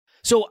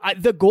So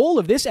the goal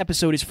of this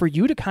episode is for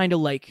you to kind of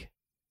like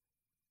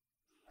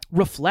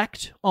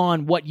reflect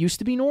on what used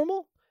to be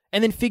normal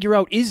and then figure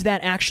out, is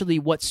that actually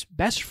what's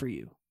best for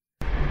you?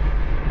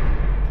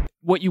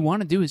 What you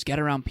want to do is get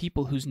around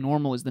people whose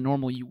normal is the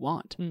normal you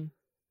want.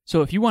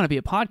 So if you want to be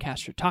a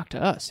podcaster, talk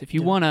to us. If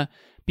you want to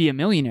be a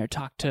millionaire,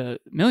 talk to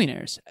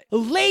millionaires.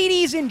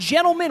 Ladies and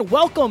gentlemen,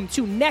 welcome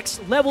to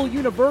Next Level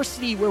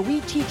University, where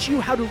we teach you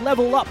how to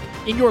level up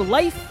in your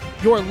life,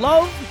 your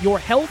love, your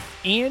health,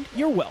 and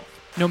your wealth.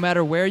 No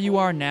matter where you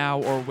are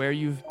now or where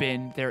you've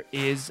been, there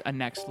is a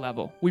next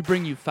level. We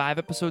bring you 5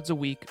 episodes a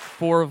week,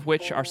 4 of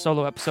which are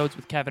solo episodes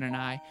with Kevin and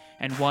I,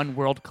 and 1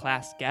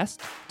 world-class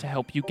guest to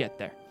help you get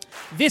there.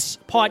 This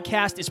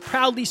podcast is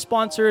proudly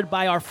sponsored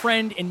by our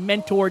friend and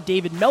mentor,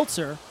 David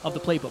Meltzer of the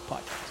Playbook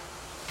Podcast.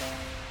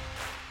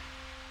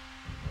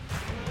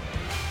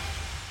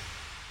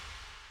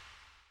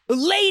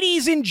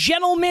 Ladies and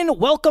gentlemen,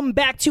 welcome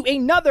back to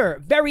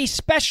another very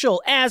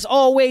special, as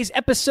always,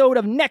 episode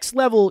of Next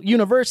Level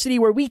University,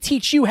 where we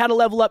teach you how to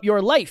level up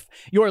your life,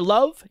 your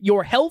love,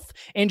 your health,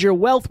 and your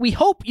wealth. We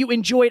hope you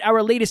enjoyed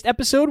our latest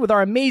episode with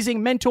our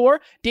amazing mentor,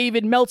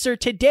 David Meltzer.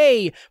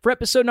 Today, for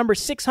episode number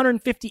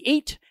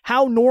 658,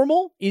 How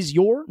Normal is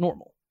Your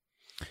Normal?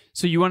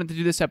 So you wanted to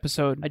do this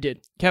episode. I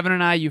did. Kevin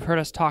and I, you've heard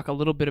us talk a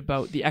little bit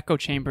about the echo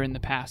chamber in the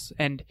past,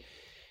 and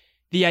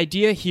the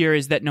idea here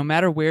is that no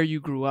matter where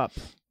you grew up,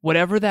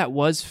 whatever that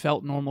was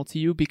felt normal to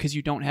you because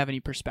you don't have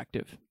any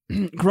perspective.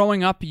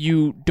 Growing up,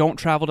 you don't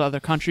travel to other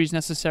countries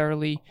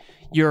necessarily.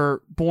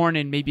 You're born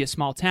in maybe a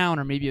small town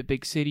or maybe a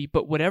big city,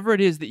 but whatever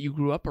it is that you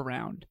grew up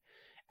around,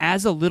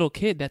 as a little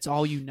kid, that's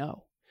all you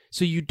know.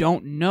 So you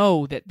don't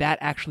know that that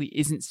actually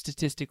isn't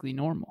statistically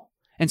normal.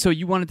 And so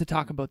you wanted to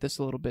talk about this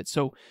a little bit.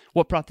 So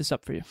what brought this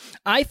up for you?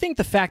 I think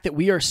the fact that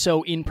we are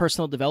so in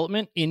personal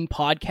development, in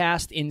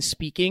podcast, in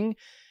speaking,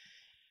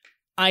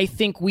 I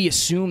think we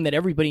assume that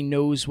everybody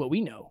knows what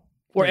we know,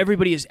 or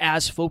everybody is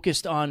as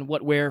focused on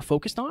what we're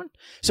focused on.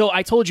 So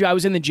I told you I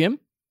was in the gym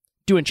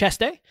doing chest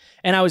day,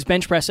 and I was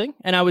bench pressing,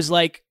 and I was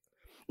like,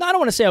 no, I don't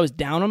want to say I was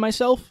down on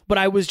myself, but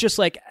I was just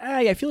like,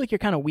 hey, I feel like you're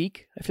kind of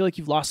weak. I feel like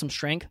you've lost some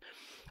strength.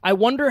 I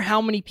wonder how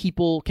many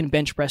people can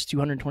bench press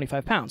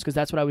 225 pounds, because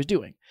that's what I was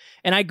doing.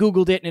 And I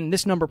Googled it, and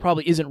this number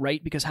probably isn't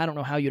right, because I don't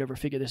know how you'd ever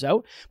figure this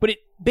out, but it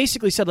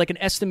basically said like an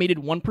estimated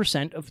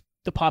 1% of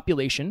the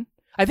population,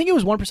 I think it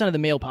was 1% of the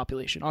male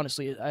population,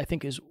 honestly, I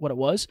think is what it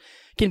was,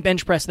 can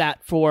bench press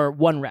that for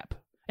 1 rep.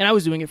 And I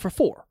was doing it for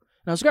 4. And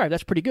I was like, all right,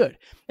 that's pretty good.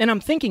 And I'm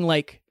thinking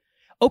like,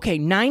 okay,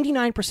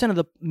 99% of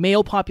the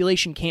male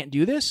population can't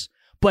do this,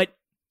 but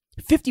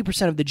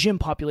 50% of the gym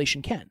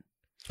population can.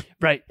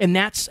 Right. And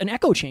that's an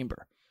echo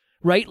chamber,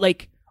 right?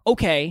 Like,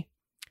 okay,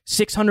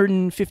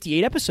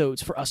 658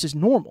 episodes for us is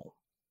normal.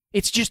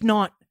 It's just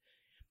not,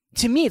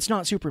 to me, it's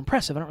not super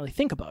impressive. I don't really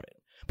think about it.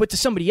 But to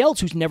somebody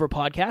else who's never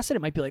podcasted,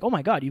 it might be like, oh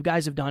my God, you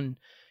guys have done,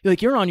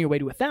 you're on your way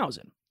to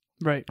 1,000.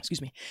 Right. Excuse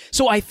me.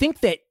 So I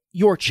think that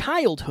your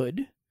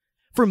childhood,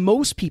 for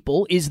most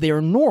people, is their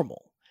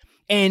normal.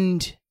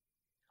 And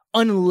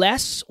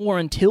unless or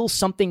until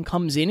something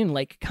comes in and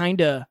like kind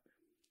of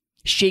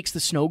shakes the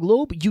snow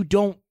globe, you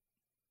don't,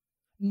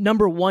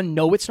 number one,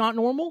 know it's not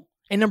normal.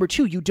 And number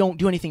two, you don't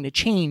do anything to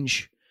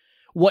change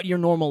what your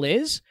normal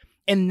is.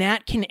 And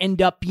that can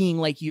end up being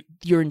like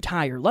your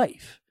entire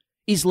life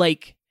is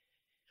like,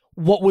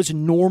 what was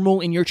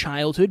normal in your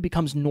childhood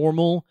becomes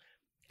normal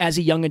as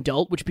a young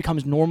adult, which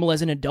becomes normal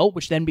as an adult,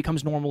 which then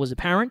becomes normal as a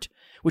parent,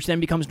 which then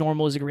becomes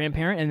normal as a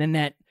grandparent, and then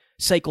that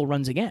cycle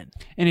runs again.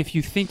 And if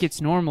you think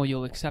it's normal,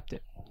 you'll accept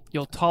it.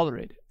 You'll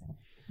tolerate it.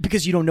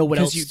 Because you don't know what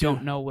else. Because you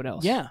don't know what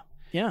else. Yeah,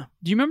 yeah.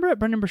 Do you remember at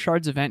Brendan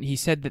Burchard's event, he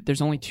said that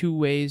there's only 2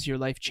 ways your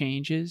life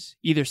changes.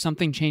 Either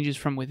something changes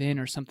from within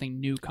or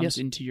something new comes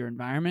into your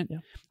environment.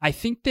 Yeah. I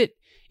think that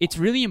it's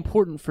really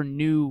important for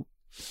new...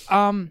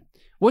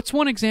 what's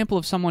one example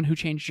of someone who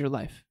changed your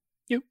life?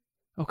 You.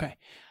 Okay.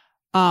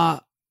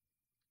 That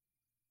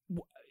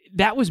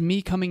was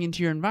me coming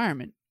into your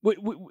environment.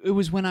 It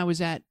was when I was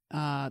at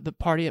the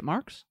party at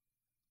Mark's?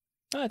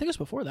 I think it was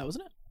before that,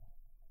 wasn't it?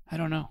 I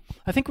don't know.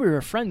 I think we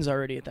were friends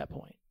already at that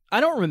point.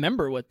 I don't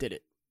remember what did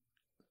it.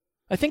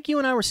 I think you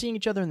and I were seeing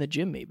each other in the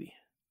gym, maybe.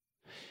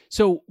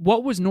 So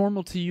what was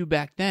normal to you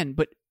back then?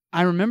 But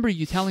I remember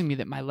you telling me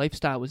that my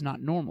lifestyle was not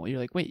normal.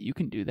 You're like, wait, you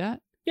can do that?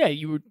 Yeah,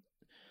 you were...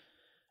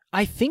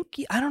 I think,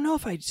 I don't know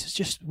if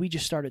we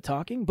just started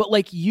talking, but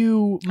like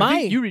you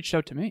reached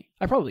out to me.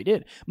 I probably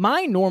did.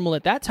 My normal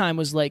at that time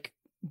was like,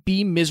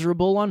 be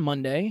miserable on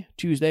Monday,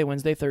 Tuesday,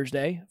 Wednesday,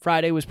 Thursday.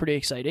 Friday was pretty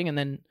exciting. And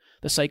then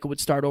the cycle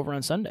would start over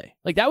on Sunday.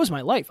 Like that was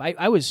my life.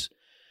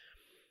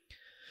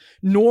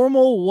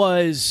 Normal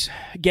was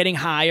getting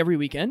high every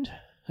weekend.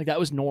 Like that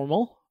was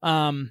normal.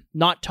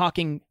 Not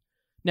talking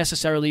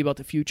necessarily about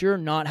the future,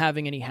 not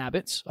having any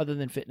habits other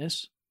than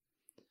fitness.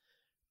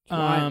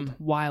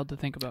 Wild to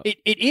think about. It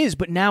is,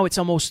 but now it's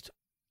almost,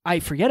 I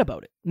forget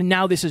about it.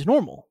 Now this is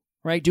normal,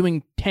 right?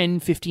 Doing 10,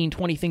 15,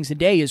 20 things a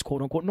day is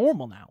quote unquote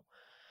normal now.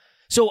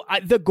 So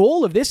the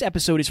goal of this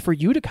episode is for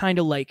you to kind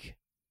of like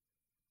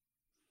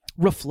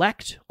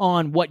reflect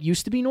on what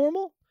used to be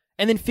normal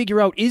and then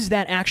figure out, is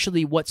that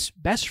actually what's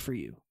best for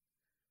you?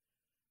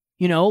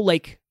 You know,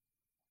 like,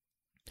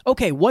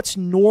 okay, what's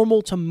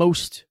normal to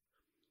most?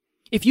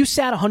 If you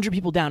sat 100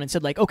 people down and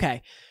said, like,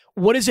 okay,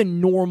 what is a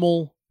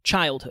normal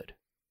childhood?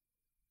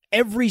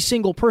 Every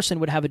single person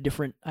would have a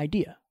different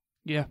idea.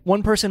 Yeah.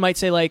 One person might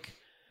say, like,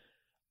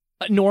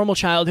 a normal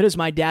childhood is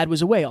my dad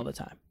was away all the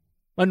time.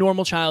 A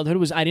normal childhood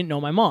was I didn't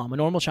know my mom. A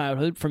normal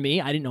childhood for me,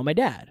 I didn't know my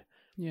dad.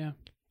 Yeah.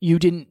 You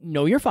didn't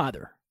know your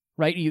father,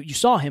 right? You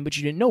saw him, but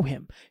you didn't know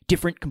him.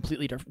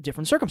 Completely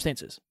different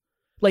circumstances.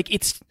 Like,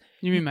 it's...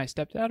 You mean my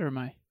stepdad or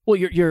my... Well,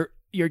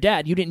 your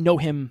dad, you didn't know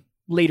him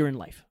later in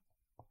life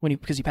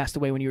because he passed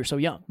away when you were so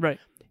young. Right.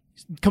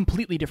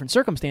 Completely different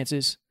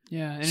circumstances.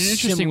 Yeah, in an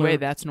interesting way,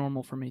 that's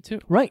normal for me too.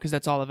 Right. Because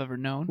that's all I've ever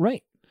known.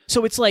 Right.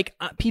 So it's like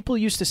people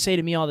used to say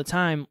to me all the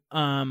time,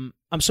 I'm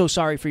so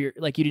sorry for you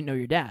didn't know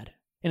your dad.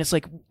 And it's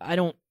like,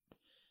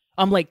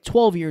 I'm like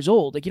 12 years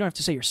old. Like, you don't have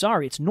to say you're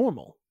sorry. It's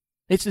normal.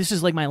 This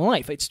is like my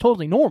life. It's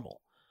totally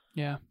normal.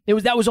 Yeah.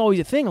 That was always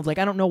a thing of like,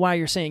 I don't know why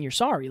you're saying you're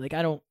sorry. Like,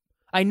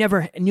 I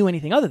never knew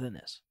anything other than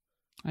this.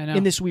 I know.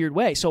 In this weird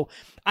way. So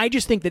I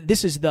just think that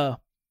this is the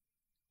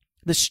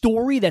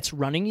story that's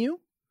running you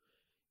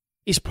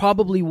is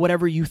probably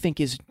whatever you think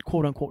is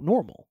quote unquote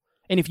normal.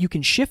 And if you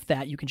can shift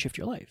that, you can shift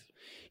your life.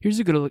 Here's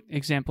a good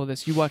example of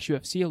this. You watch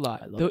UFC a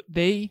lot.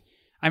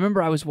 I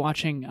remember I was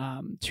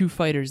watching two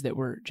fighters that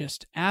were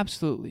just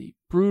absolutely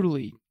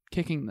brutally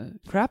kicking the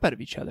crap out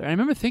of each other. And I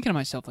remember thinking to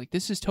myself, like,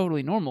 this is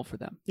totally normal for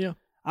them. Yeah.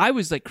 I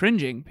was like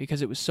cringing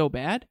because it was so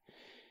bad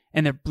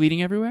and they're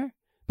bleeding everywhere.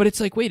 But it's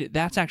like, wait,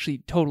 that's actually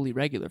totally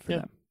regular for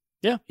them.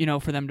 Yeah. You know,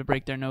 for them to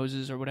break their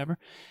noses or whatever.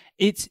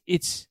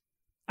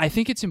 I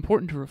think it's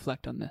important to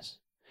reflect on this.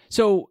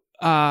 So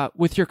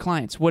with your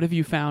clients, what have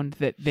you found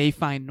that they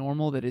find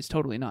normal that is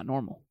totally not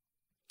normal?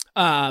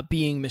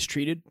 Being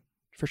mistreated,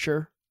 for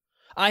sure.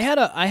 I had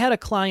a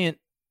client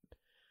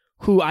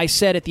who I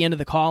said at the end of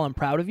the call, I'm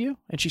proud of you.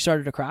 And she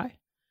started to cry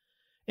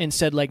and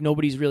said, like,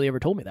 nobody's really ever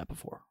told me that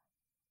before.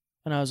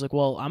 And I was like,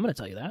 well, I'm going to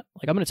tell you that.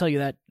 Like, I'm going to tell you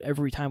that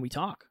every time we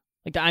talk.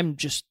 Like,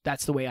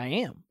 that's the way I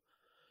am.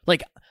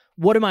 Like,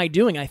 what am I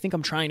doing? I think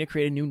I'm trying to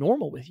create a new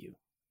normal with you.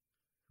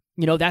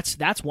 You know,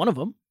 that's one of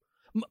them.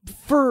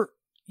 For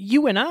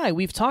you and I,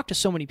 we've talked to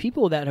so many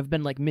people that have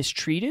been, like,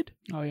 mistreated.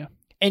 Oh, yeah.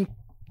 And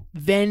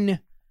then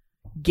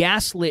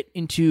gaslit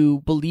into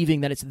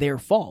believing that it's their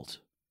fault.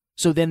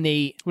 So then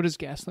What does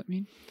gaslit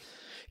mean?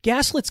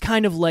 Gaslit's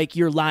kind of like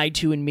you're lied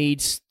to and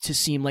made to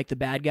seem like the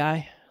bad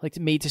guy. Like,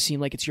 made to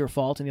seem like it's your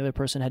fault and the other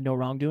person had no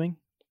wrongdoing.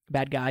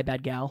 Bad guy,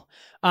 bad gal.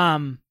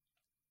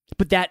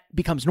 But that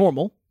becomes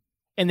normal,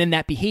 and then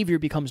that behavior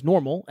becomes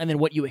normal, and then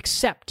what you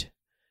accept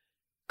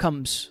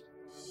becomes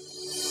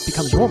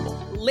normal.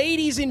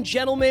 Ladies and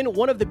gentlemen,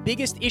 one of the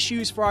biggest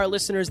issues for our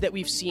listeners that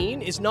we've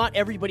seen is not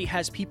everybody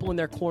has people in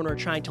their corner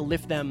trying to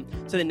lift them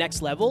to the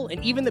next level,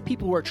 and even the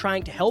people who are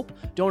trying to help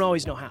don't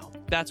always know how.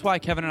 That's why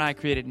Kevin and I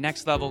created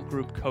Next Level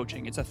Group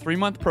Coaching. It's a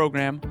 3-month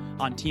program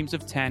on teams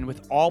of 10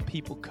 with all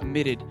people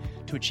committed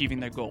to achieving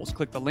their goals.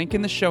 Click the link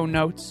in the show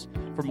notes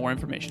for more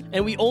information.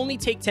 And we only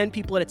take 10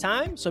 people at a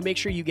time, so make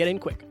sure you get in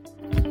quick.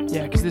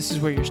 Yeah, because this is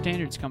where your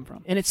standards come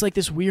from. And it's like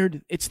this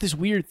weird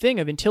thing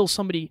of until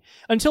something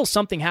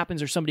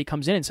happens or somebody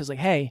comes in and says, like,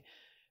 hey,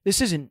 this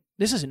isn't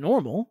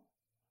normal.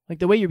 Like,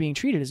 the way you're being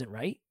treated isn't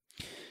right.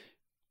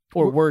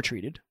 Or were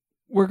treated.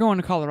 We're going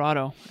to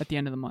Colorado at the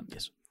end of the month.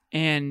 Yes.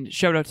 And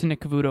shout out to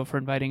Nick Cavuto for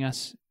inviting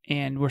us.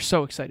 And we're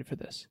so excited for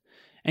this.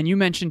 And you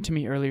mentioned to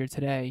me earlier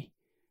today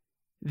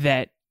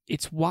that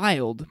it's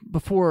wild.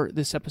 Before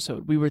this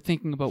episode, we were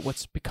thinking about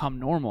what's become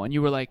normal. And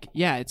you were like,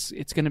 yeah, it's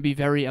going to be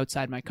very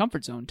outside my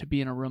comfort zone to be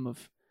in a room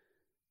of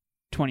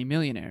 20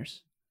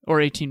 millionaires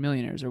or 18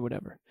 millionaires or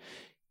whatever.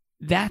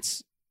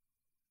 That's,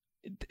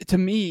 to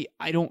me,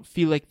 I don't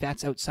feel like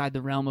that's outside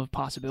the realm of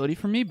possibility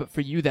for me. But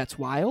for you, that's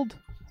wild.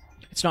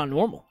 It's not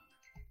normal.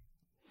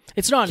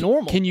 It's not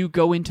normal. Can you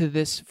go into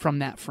this from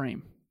that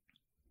frame?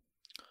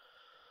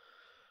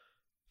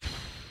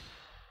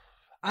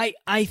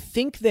 I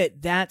think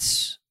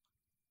that's...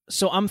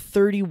 So I'm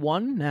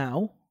 31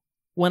 now.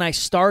 When I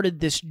started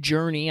this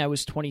journey, I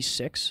was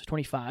 26,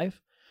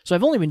 25. So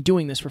I've only been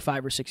doing this for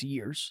 5 or 6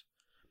 years.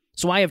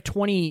 So I have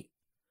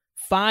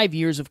 25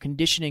 years of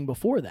conditioning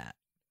before that.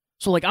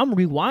 So, like, I'm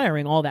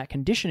rewiring all that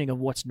conditioning of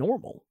what's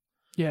normal.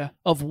 Yeah.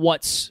 Of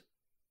what's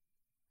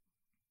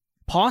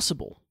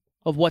possible,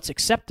 of what's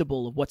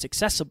acceptable, of what's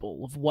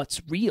accessible, of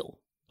what's real,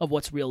 of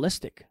what's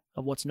realistic,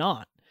 of what's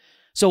not.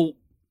 So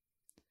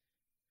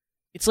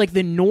it's like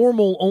the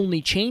normal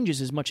only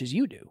changes as much as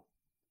you do.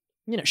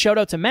 You know, shout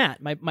out to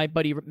Matt, my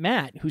buddy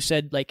Matt, who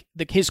said, like,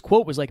 his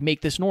quote was like,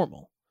 make this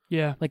normal.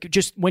 Yeah. Like,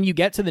 just when you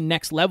get to the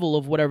next level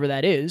of whatever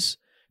that is,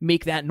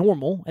 make that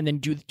normal and then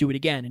do it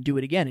again and do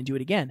it again and do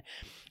it again.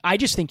 I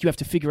just think you have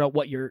to figure out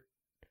what your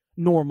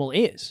normal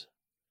is.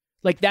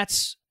 Like,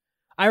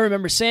 I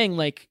remember saying,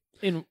 like,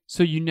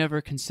 so you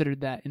never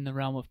considered that in the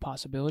realm of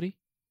possibility?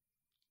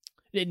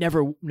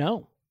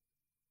 No.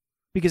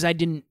 Because I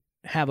didn't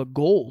have a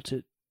goal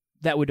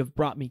that would have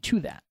brought me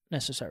to that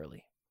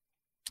necessarily.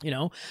 You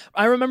know,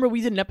 I remember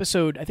we did an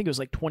episode, I think it was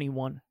like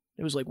 21,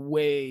 It was like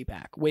way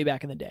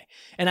back in the day.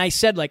 And I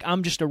said, like,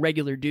 I'm just a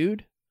regular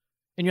dude.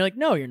 And you're like,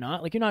 no, you're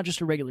not. Like, you're not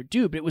just a regular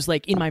dude. But it was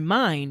like, in my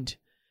mind,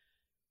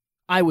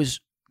 that was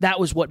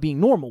what being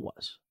normal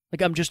was.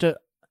 Like,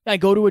 I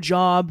go to a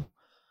job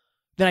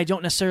that I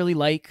don't necessarily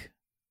like.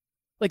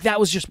 Like, that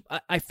was just,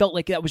 I felt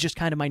like that was just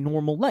kind of my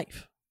normal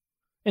life.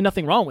 And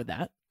nothing wrong with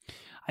that.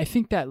 I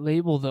think that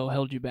label, though,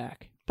 held you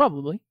back.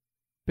 Probably.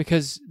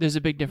 Because there's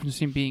a big difference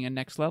between being a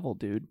next level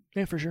dude.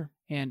 Yeah, for sure.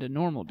 And a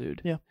normal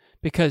dude. Yeah.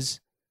 Because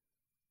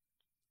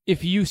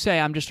if you say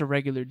I'm just a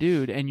regular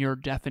dude and your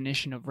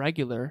definition of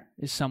regular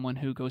is someone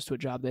who goes to a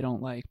job they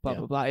don't like, blah,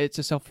 blah, blah, it's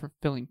a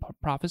self-fulfilling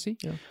prophecy.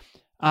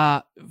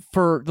 Yeah.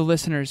 For the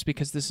listeners,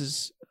 because this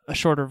is a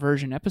shorter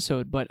version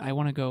episode, but I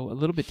want to go a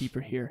little bit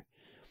deeper here.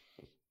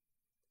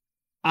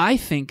 I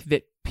think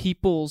that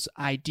people's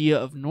idea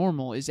of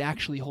normal is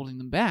actually holding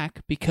them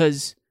back,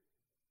 because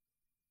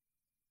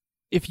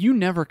if you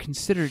never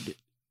considered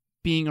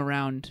being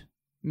around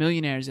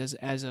millionaires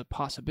as a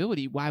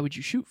possibility, why would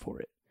you shoot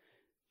for it?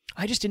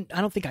 I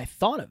don't think I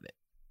thought of it.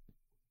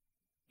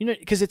 You know,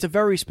 because it's a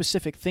very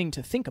specific thing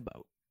to think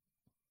about.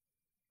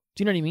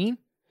 Do you know what I mean?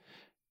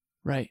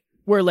 Right.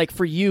 Where, like,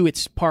 for you,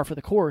 it's par for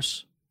the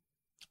course.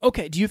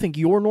 Okay, do you think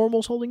your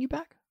normal's holding you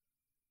back?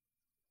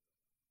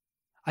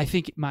 I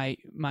think my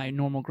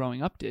normal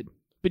growing up did.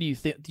 But do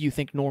you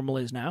think normal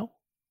is now?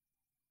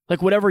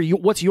 Like,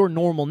 what's your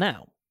normal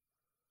now?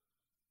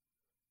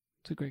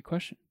 It's a great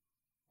question.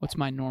 What's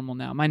my normal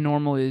now? My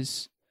normal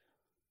is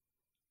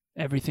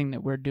everything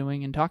that we're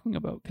doing and talking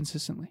about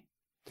consistently.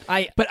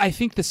 But I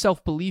think the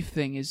self-belief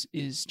thing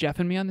is Jeff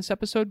and me on this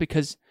episode,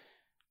 because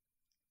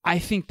I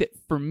think that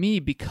for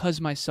me,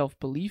 because my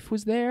self-belief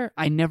was there,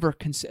 I never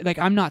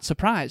I'm not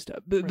surprised.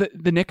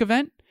 The Nick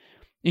event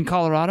in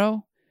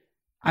Colorado,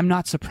 I'm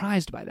not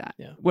surprised by that.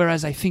 Yeah.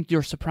 Whereas I think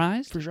you're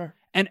surprised. For sure.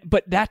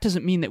 But that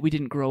doesn't mean that we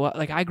didn't grow up.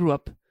 Like, I grew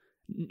up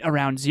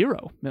around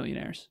 0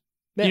 millionaires.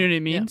 Yeah. You know what I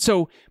mean? Yeah.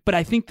 So, but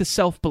I think the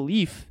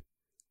self-belief,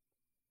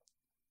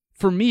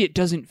 for me, it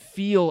doesn't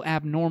feel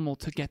abnormal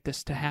to get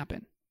this to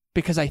happen,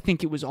 because I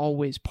think it was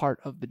always part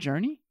of the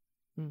journey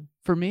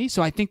for me.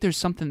 So I think there's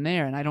something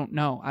there, and I don't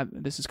know.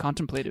 This is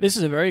contemplative. This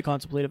is a very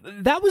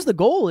contemplative. That was the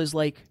goal, is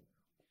like,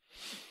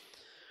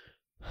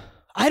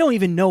 I don't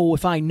even know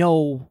if I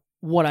know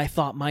what I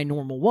thought my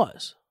normal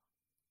was.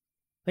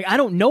 Like, I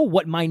don't know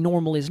what my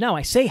normal is now.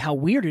 I say how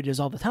weird it is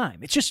all the time.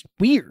 It's just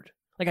weird.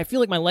 Like, I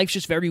feel like my life's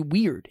just very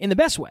weird in the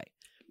best way.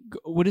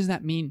 What does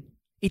that mean?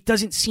 It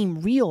doesn't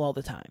seem real all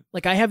the time.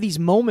 Like, I have these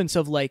moments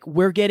of, like,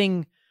 we're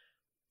getting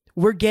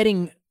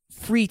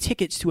free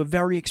tickets to a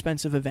very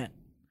expensive event.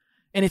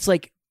 And it's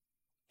like,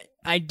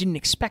 I didn't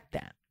expect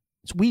that.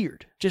 It's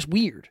weird. Just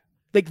weird.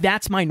 Like,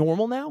 that's my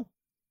normal now?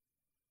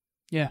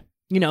 Yeah.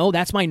 You know,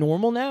 that's my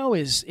normal now,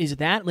 is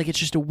that? Like, it's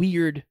just a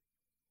weird...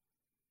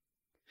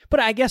 But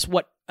I guess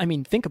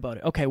think about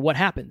it. Okay, what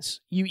happens?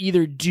 You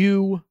either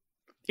do...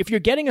 If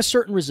you're getting a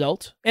certain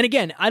result, and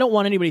again, I don't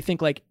want anybody to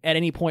think, like, at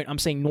any point I'm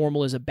saying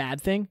normal is a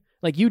bad thing.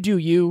 Like, you do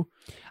you.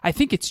 I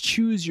think it's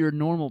choose your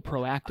normal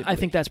proactively. I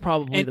think that's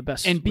probably the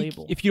best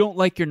label. If you don't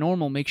like your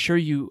normal, make sure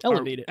you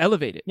elevate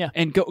it. Yeah.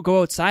 And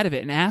go outside of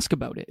it and ask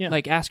about it. Yeah.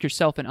 Like, ask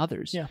yourself and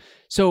others. Yeah.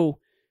 So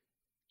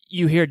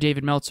you hear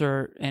David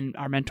Meltzer and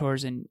our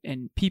mentors and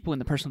people in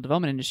the personal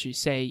development industry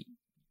say,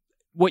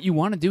 what you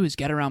want to do is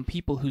get around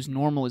people whose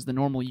normal is the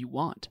normal you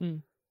want.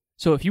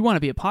 So if you want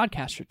to be a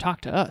podcaster,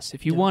 talk to us.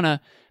 If you want to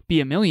be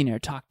a millionaire,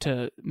 talk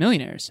to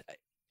millionaires.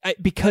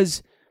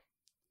 Because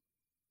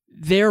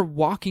their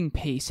walking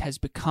pace has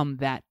become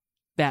that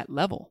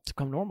level. It's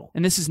become normal.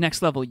 And this is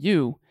next level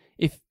you.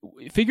 If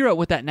figure out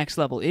what that next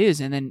level is,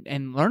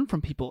 and learn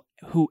from people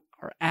who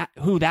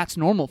that's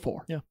normal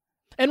for. Yeah.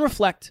 And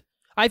reflect.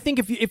 I think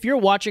if you're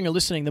watching or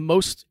listening, the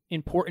most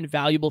important,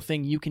 valuable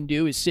thing you can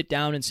do is sit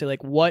down and say,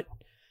 like, what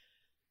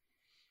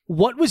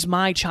was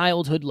my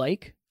childhood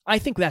like? I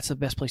think that's the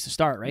best place to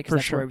start, right? Because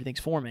that's where everything's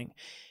forming.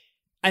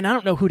 And I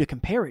don't know who to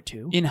compare it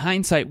to. In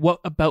hindsight, what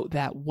about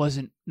that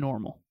wasn't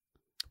normal?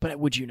 But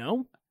would you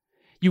know?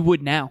 You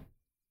would now.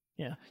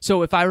 Yeah.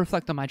 So if I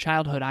reflect on my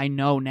childhood, I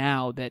know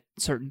now that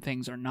certain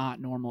things are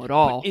not normal at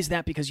all. But is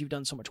that because you've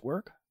done so much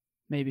work?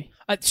 Maybe.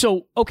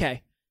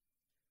 Okay.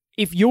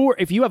 If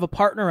you have a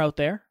partner out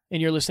there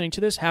and you're listening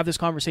to this, have this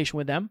conversation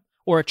with them,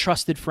 or a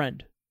trusted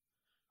friend,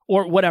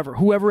 or whatever,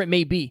 whoever it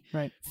may be.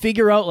 Right.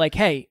 Figure out, like,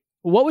 hey,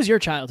 what was your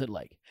childhood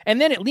like? And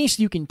then at least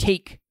you can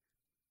take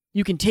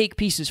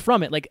pieces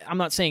from it. Like, I'm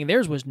not saying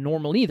theirs was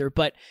normal either,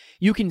 but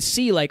you can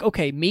see, like,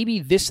 okay, maybe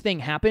this thing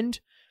happened.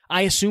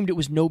 I assumed it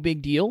was no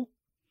big deal.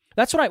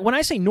 That's what when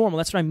I say normal,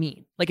 that's what I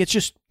mean. Like, it's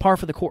just par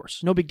for the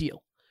course. No big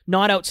deal.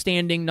 Not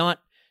outstanding, not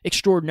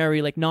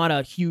extraordinary, like, not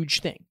a huge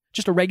thing.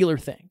 Just a regular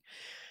thing.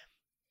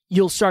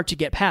 You'll start to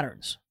get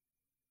patterns.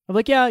 I'm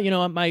like, yeah,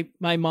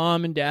 my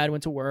mom and dad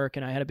went to work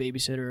and I had a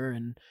babysitter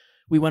and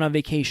we went on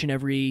vacation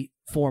every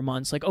 4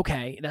 months. Like,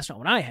 okay, that's not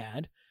what I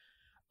had.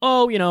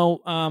 Oh,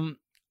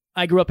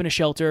 I grew up in a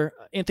shelter.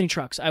 Anthony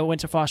Trucks. I went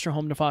to foster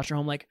home to foster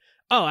home. Like,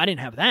 oh, I didn't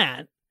have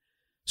that.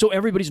 So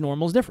everybody's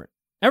normal is different.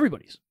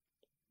 Everybody's.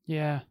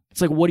 Yeah.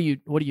 It's like, what do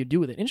you do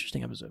with it?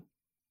 Interesting episode.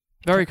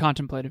 Very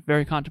contemplative.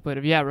 Very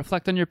contemplative. Yeah,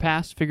 reflect on your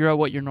past, figure out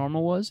what your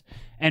normal was,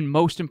 and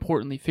most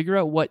importantly, figure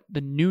out what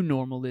the new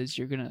normal is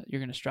you're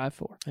gonna strive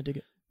for. I dig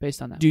it.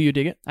 Based on that. Do you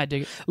dig it? I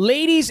dig it.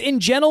 Ladies and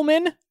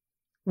gentlemen,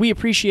 we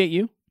appreciate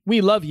you.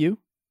 We love you.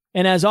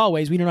 And as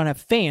always, we do not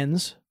have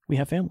fans. We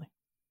have family.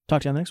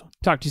 Talk to you on the next one.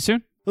 Talk to you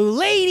soon.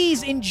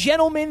 Ladies and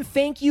gentlemen,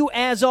 thank you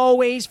as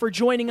always for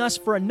joining us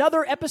for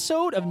another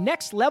episode of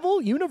Next Level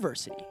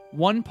University.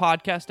 One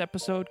podcast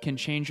episode can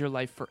change your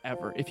life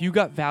forever. If you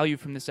got value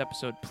from this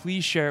episode,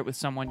 please share it with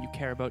someone you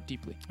care about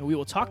deeply. And we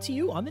will talk to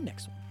you on the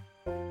next one.